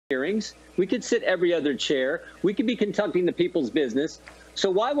hearings. We could sit every other chair. We could be conducting the people's business. So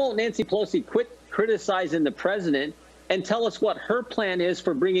why won't Nancy Pelosi quit criticizing the president and tell us what her plan is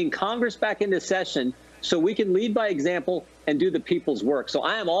for bringing Congress back into session so we can lead by example and do the people's work? So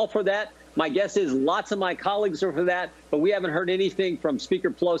I am all for that. My guess is lots of my colleagues are for that, but we haven't heard anything from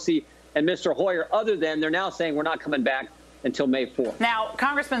Speaker Pelosi and Mr. Hoyer other than they're now saying we're not coming back until May 4th. Now,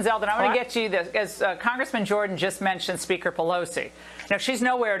 Congressman Zeldin, I want to get you this. As Congressman Jordan just mentioned Speaker Pelosi. Now, she's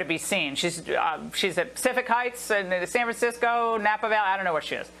nowhere to be seen. She's at Pacific Heights in San Francisco, Napa Valley. I don't know where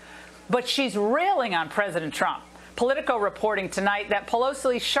she is. But she's railing on President Trump. Politico reporting tonight that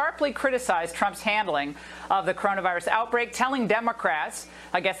Pelosi sharply criticized Trump's handling of the coronavirus outbreak, telling Democrats,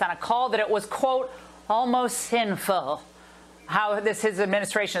 I guess on a call, that it was, quote, almost sinful how his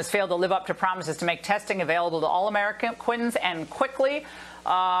administration has failed to live up to promises to make testing available to all Americans and quickly,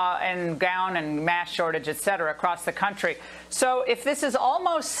 and gown and mask shortage, et cetera, across the country. So if this is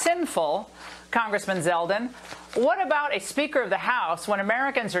almost sinful, Congressman Zeldin, what about a Speaker of the House when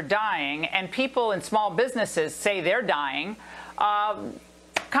Americans are dying and people in small businesses say they're dying?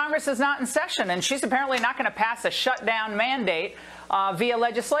 Congress is not in session, and she's apparently not going to pass a shutdown mandate via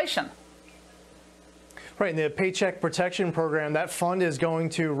legislation. Right, in the Paycheck Protection Program, that fund is going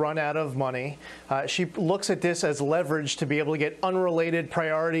to run out of money. She looks at this as leverage to be able to get unrelated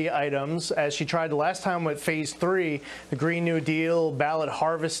priority items, as she tried last time with Phase 3, the Green New Deal, ballot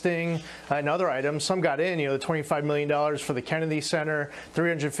harvesting, and other items. Some got in, the $25 million for the Kennedy Center,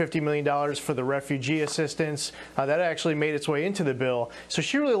 $350 million for the refugee assistance. That actually made its way into the bill. So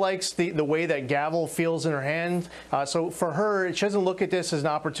she really likes the way that gavel feels in her hand. So for her, she doesn't look at this as an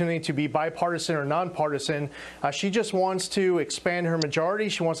opportunity to be bipartisan or nonpartisan. She just wants to expand her majority.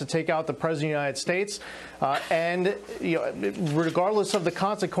 She wants to take out the President of the United States. And regardless of the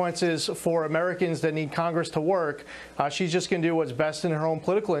consequences for Americans that need Congress to work, she's just going to do what's best in her own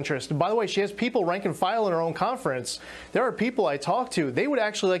political interest. And by the way, she has people rank and file in her own conference. There are people I talk to. They would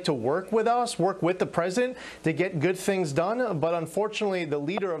actually like to work with us, work with the president to get good things done. But unfortunately, the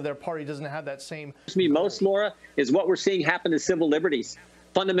leader of their party doesn't have that same. Me most, Laura, is what we're seeing happen to civil liberties.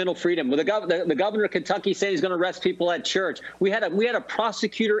 Fundamental freedom. With the governor of Kentucky saying he's going to arrest people at church. We had a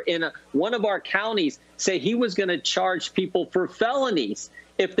prosecutor in one of our counties say he was going to charge people for felonies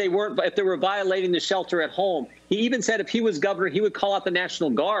if they were violating the shelter at home. He even said if he was governor, he would call out the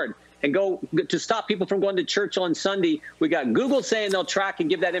National Guard and go to stop people from going to church on Sunday. We got Google saying they'll track and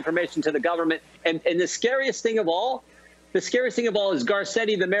give that information to the government. And the scariest thing of all is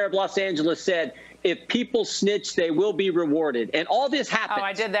Garcetti, the mayor of Los Angeles, said, if people snitch, they will be rewarded. And all this happens. Oh,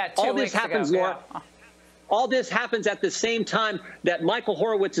 I did that 2 weeks ago. All this happens, Laura. Yeah. All this happens at the same time that Michael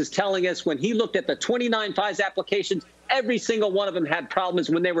Horowitz is telling us when he looked at the 29 FISA applications, every single one of them had problems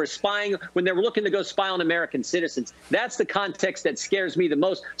when they were spying, when they were looking to go spy on American citizens. That's the context that scares me the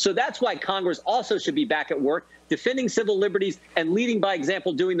most. So that's why Congress also should be back at work, defending civil liberties and leading by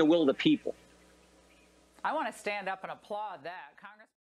example, doing the will of the people. I want to stand up and applaud that. Congress